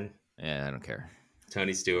again. Yeah, I don't care.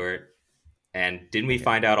 Tony Stewart. And didn't we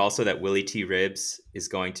find out also that Willie T. Ribbs is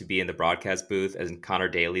going to be in the broadcast booth, and Connor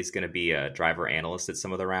Daly's going to be a driver analyst at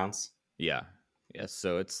some of the rounds? Yeah. Yes.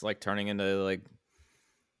 So it's like turning into like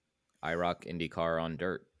IROC, IndyCar on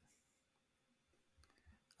dirt.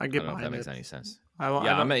 I I get don't know if behind that makes it. any sense.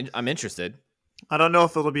 I'm interested. I don't know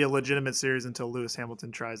if it'll be a legitimate series until Lewis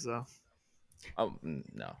Hamilton tries, though. Oh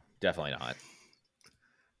no, definitely not.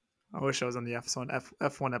 I wish I was on the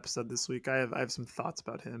F1 episode this week. I have some thoughts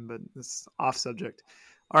about him, but it's off subject.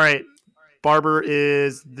 All right, Barber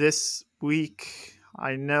is this week.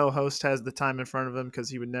 I know host has the time in front of him because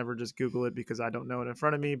he would never just Google it because I don't know it in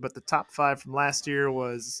front of me. But the top 5 from last year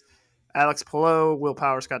was Alex Palou, Will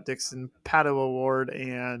Power, Scott Dixon, Pato Award,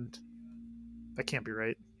 and that can't be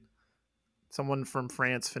right. Someone from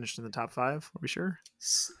France finished in the top 5. Are we sure?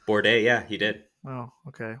 Bourdais, yeah, he did. Oh,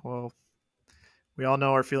 okay. Well, we all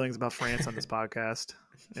know our feelings about France on this podcast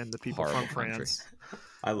and the people Horrible from country. France.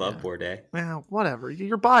 I love Bourdais. Well, whatever.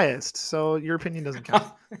 You're biased, so your opinion doesn't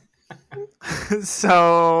count.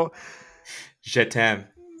 So Je t'aime.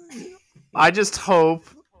 I just hope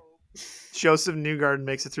Joseph Newgarden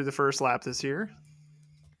makes it through the first lap this year.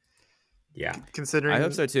 Yeah. Considering I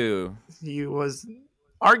hope so too. he was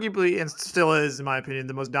arguably, and still is, in my opinion,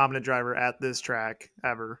 the most dominant driver at this track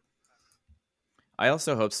ever. I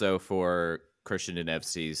also hope so for Christian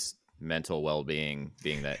Denevsky's mental well-being,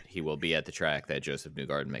 being that he will be at the track that Joseph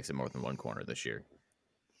Newgarden makes it more than one corner this year.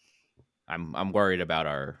 I'm worried about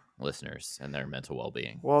our listeners and their mental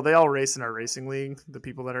well-being. Well, they all race in our racing league, the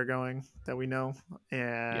people that are going that we know,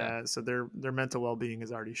 and Yeah. so their mental well-being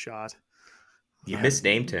is already shot. You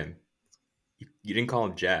misnamed him. You didn't call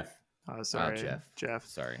him Jeff. Oh, sorry, Jeff.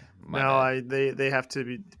 Sorry. They have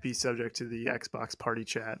to be subject to the Xbox party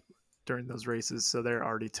chat during those races, so they're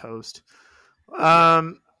already toast.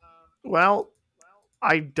 Well,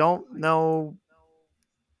 I don't know.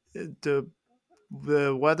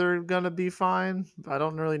 The weather gonna be fine. I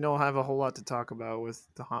don't really know. I have a whole lot to talk about with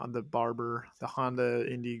the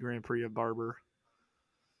Honda Indy Grand Prix of Barber.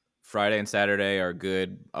 Friday and Saturday are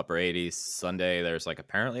good, upper 80s. Sunday, there's like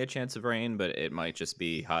apparently a chance of rain, but it might just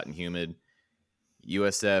be hot and humid.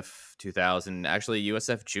 USF 2000, actually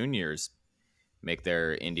USF Juniors make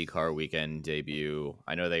their IndyCar weekend debut.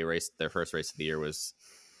 I know they raced their first race of the year was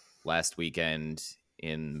last weekend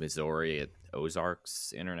in Missouri at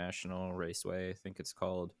Ozarks International Raceway, I think it's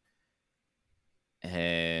called.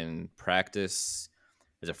 And practice,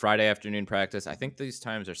 there's a Friday afternoon practice. I think these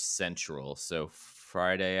times are central. So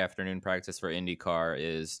Friday afternoon practice for IndyCar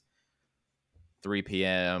is 3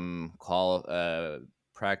 p.m.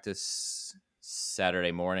 Practice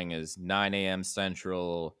Saturday morning is 9 a.m.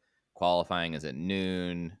 Central. Qualifying is at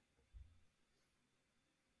noon.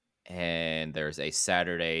 And there's a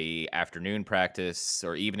Saturday afternoon practice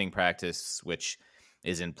or evening practice, which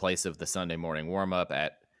is in place of the Sunday morning warm-up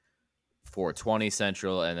at 4:20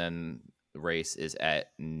 Central. And then the race is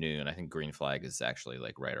at noon. I think green flag is actually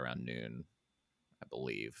like right around noon, I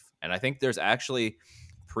believe. And I think there's actually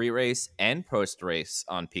pre-race and post-race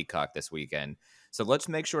on Peacock this weekend. So let's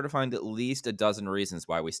make sure to find at least a dozen reasons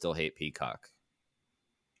why we still hate Peacock.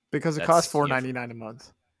 Because it costs $4.99 a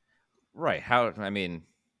month. Right. I mean,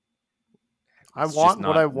 I it's want just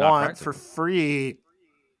what I not want for practical. free.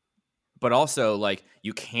 But also, like,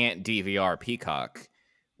 you can't DVR Peacock,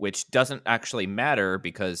 which doesn't actually matter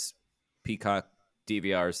because Peacock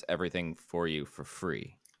DVRs everything for you for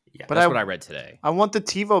free. Yeah. But That's what I read today. I want the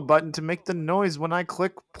TiVo button to make the noise when I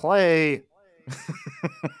click play.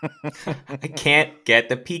 I can't get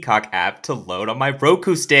the Peacock app to load on my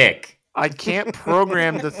Roku stick. I can't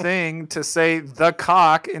program the thing to say the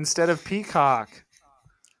cock instead of peacock.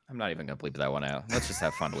 I'm not even going to bleep that one out. Let's just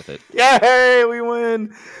have fun with it. Yay, we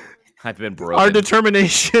win. I've been broken. Our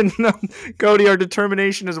determination, Cody, our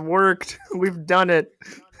determination has worked. We've done it.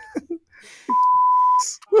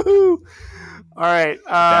 Woohoo. All right.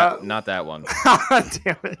 Not that one.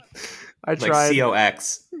 Damn it. I tried. Like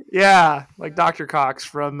COX. Yeah, like Dr. Cox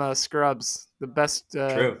from Scrubs, the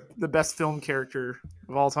best film character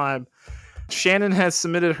of all time. Shannon has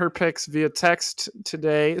submitted her picks via text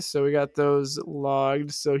today, so we got those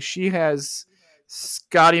logged. So she has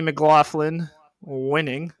Scotty McLaughlin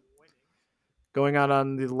winning, going out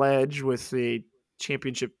on the ledge with the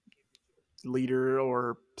championship leader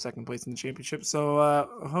or second place in the championship. So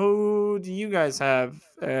who do you guys have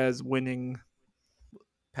as winning?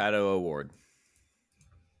 Pato Award.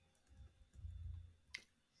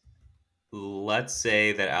 Let's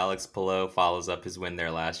say that Alex Palou follows up his win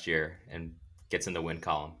there last year and gets in the win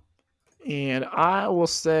column. And I will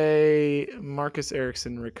say Marcus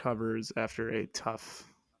Ericsson recovers after a tough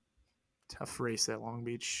race at Long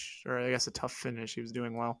Beach, or I guess a tough finish. He was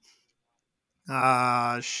doing well.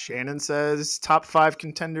 Shannon says top 5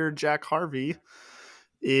 contender Jack Harvey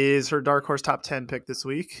is her dark horse top 10 pick this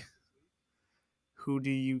week. Who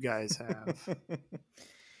do you guys have?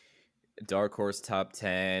 Dark horse top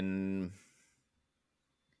 10.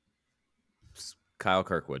 Kyle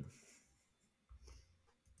Kirkwood.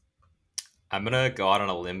 I'm going to go out on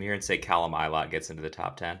a limb here and say Callum Ilott gets into the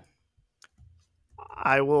top 10.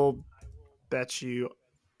 I will bet you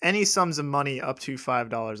any sums of money up to $5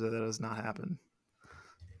 that does not happen.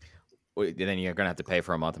 Wait, then you're going to have to pay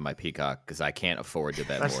for a month of my Peacock because I can't afford to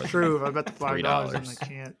bet That's more. true. If I bet the $5 and $3. I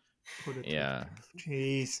can't put it. Yeah.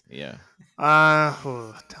 Jeez. Yeah. I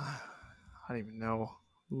don't even know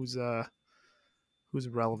who's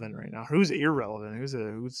relevant right now. Who's irrelevant?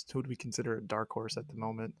 Who do we consider a dark horse at the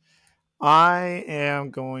moment? I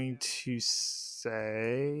am going to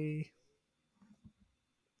say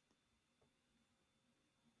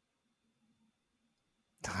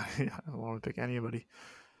I don't want to pick anybody.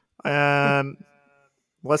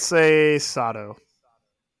 Let's say Sato.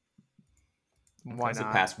 Why That's not?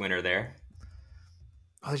 a past winner there.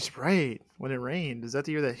 Oh, that's right. When it rained, is that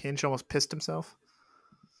the year that Hinch almost pissed himself?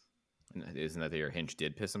 Isn't that the year Hinch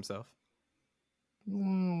did piss himself?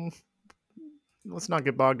 Let's not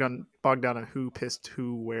get bogged down on who pissed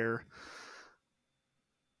who where.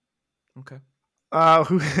 Okay.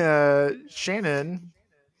 Shannon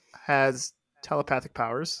has telepathic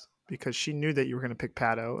powers because she knew that you were going to pick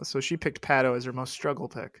Pato, so she picked Pato as her most struggle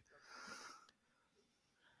pick.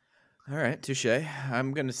 All right, touche.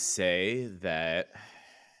 I'm gonna say that.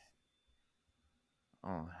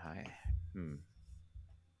 Oh, hi.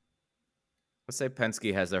 Let's say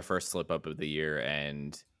Penske has their first slip up of the year,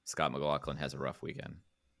 and Scott McLaughlin has a rough weekend.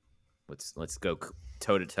 Let's go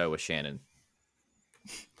toe to toe with Shannon.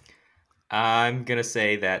 I'm going to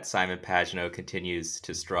say that Simon Pagenaud continues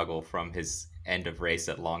to struggle from his end of race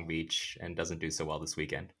at Long Beach and doesn't do so well this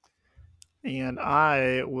weekend. And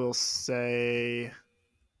I will say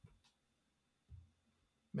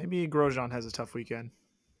maybe Grosjean has a tough weekend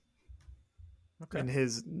in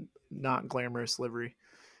his not glamorous livery.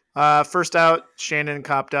 First out, Shannon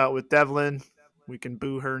copped out with Devlin. We can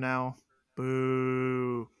boo her now.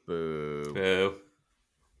 Boo. Boo. Boo.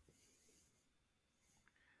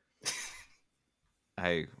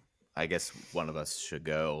 I guess one of us should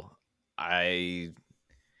go. I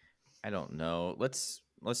don't know. Let's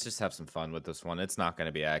just have some fun with this one. It's not going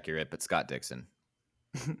to be accurate, but Scott Dixon.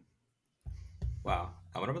 Wow.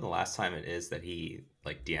 I wonder when the last time it is that he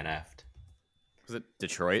DNF'd. Was it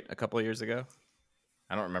Detroit a couple of years ago?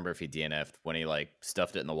 I don't remember if he DNF'd when he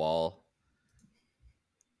stuffed it in the wall.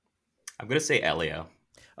 I'm going to say Elio.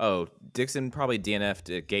 Oh, Dixon probably DNF'd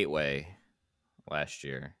at Gateway last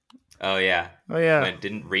year. Oh, yeah. When,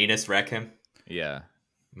 didn't Renus wreck him? Yeah.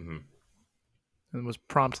 Mm-hmm. And was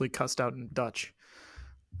promptly cussed out in Dutch.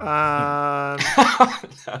 Oh,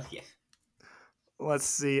 yeah. Let's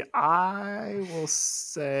see. I will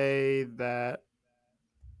say that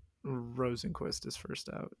Rosenquist is first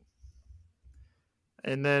out.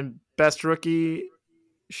 And then best rookie,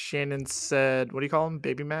 Shannon said, what do you call him?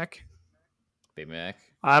 Baby Mac? Baby Mac.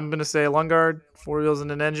 I'm going to say Lundgaard, 4 wheels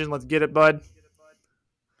and an engine. Let's get it, bud.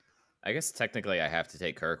 I guess technically I have to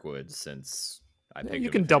take Kirkwood since I picked him You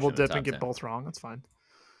to can finish double in the dip top and get 10. both wrong. That's fine.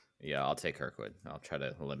 Yeah, I'll take Kirkwood. I'll try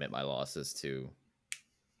to limit my losses to.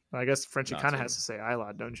 I guess Frenchie Not kind of too. has to say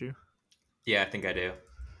Ilott, don't you? Yeah, I think I do.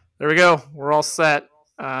 There we go. We're all set.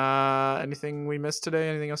 Anything we missed today?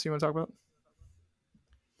 Anything else you want to talk about?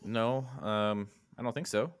 No, I don't think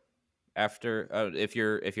so. After if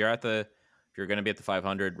you're going to be at the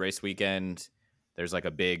 500 race weekend, there's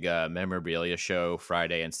a big memorabilia show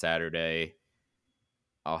Friday and Saturday.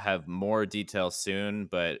 I'll have more details soon,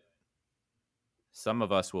 but some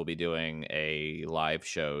of us will be doing a live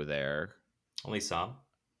show there. Only some.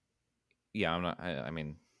 Yeah, I'm not. I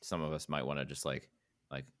mean, some of us might want to just like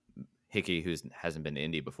Hickey, who hasn't been to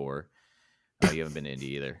Indy before. You haven't been to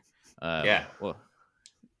Indy either. Yeah. Well,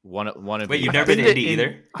 one of Wait, you you've have never been to Indy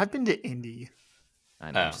either? I've been to Indy.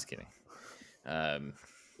 I know, I'm just kidding.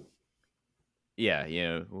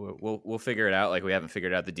 Yeah, we'll figure it out. We haven't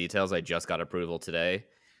figured out the details. I just got approval today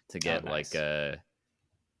to get nice. a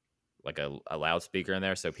loudspeaker in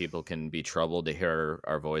there so people can be troubled to hear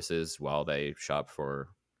our voices while they shop for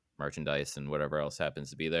merchandise and whatever else happens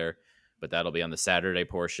to be there. But that'll be on the Saturday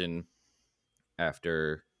portion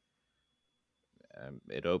after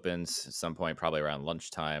it opens at some point, probably around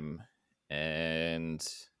lunchtime. And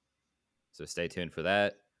so stay tuned for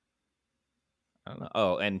that. I don't know.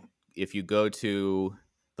 Oh, and if you go to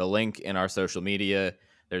the link in our social media,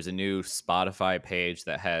 there's a new Spotify page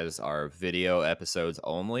that has our video episodes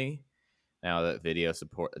only. Now that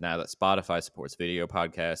Spotify supports video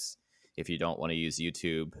podcasts, if you don't want to use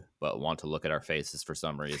YouTube but want to look at our faces for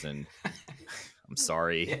some reason, I'm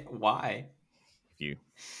sorry. Yeah, why? If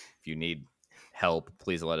you need help,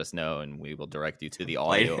 please let us know, and we will direct you to the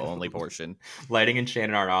audio only portion. Lighting and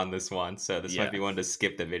Shannon aren't on this one, so this might be one to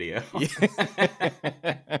skip the video.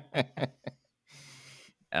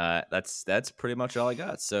 That's pretty much all I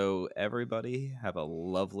got. So everybody have a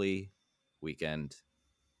lovely weekend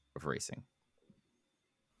of racing.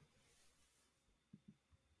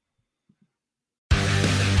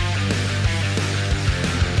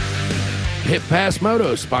 Pit Pass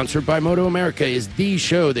Moto, sponsored by Moto America, is the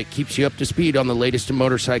show that keeps you up to speed on the latest in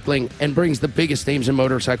motorcycling and brings the biggest names in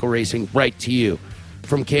motorcycle racing right to you.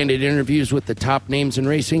 From candid interviews with the top names in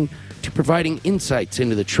racing to providing insights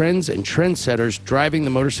into the trends and trendsetters driving the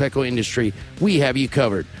motorcycle industry, we have you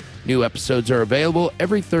covered. New episodes are available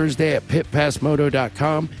every Thursday at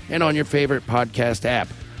pitpassmoto.com and on your favorite podcast app.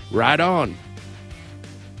 Ride on!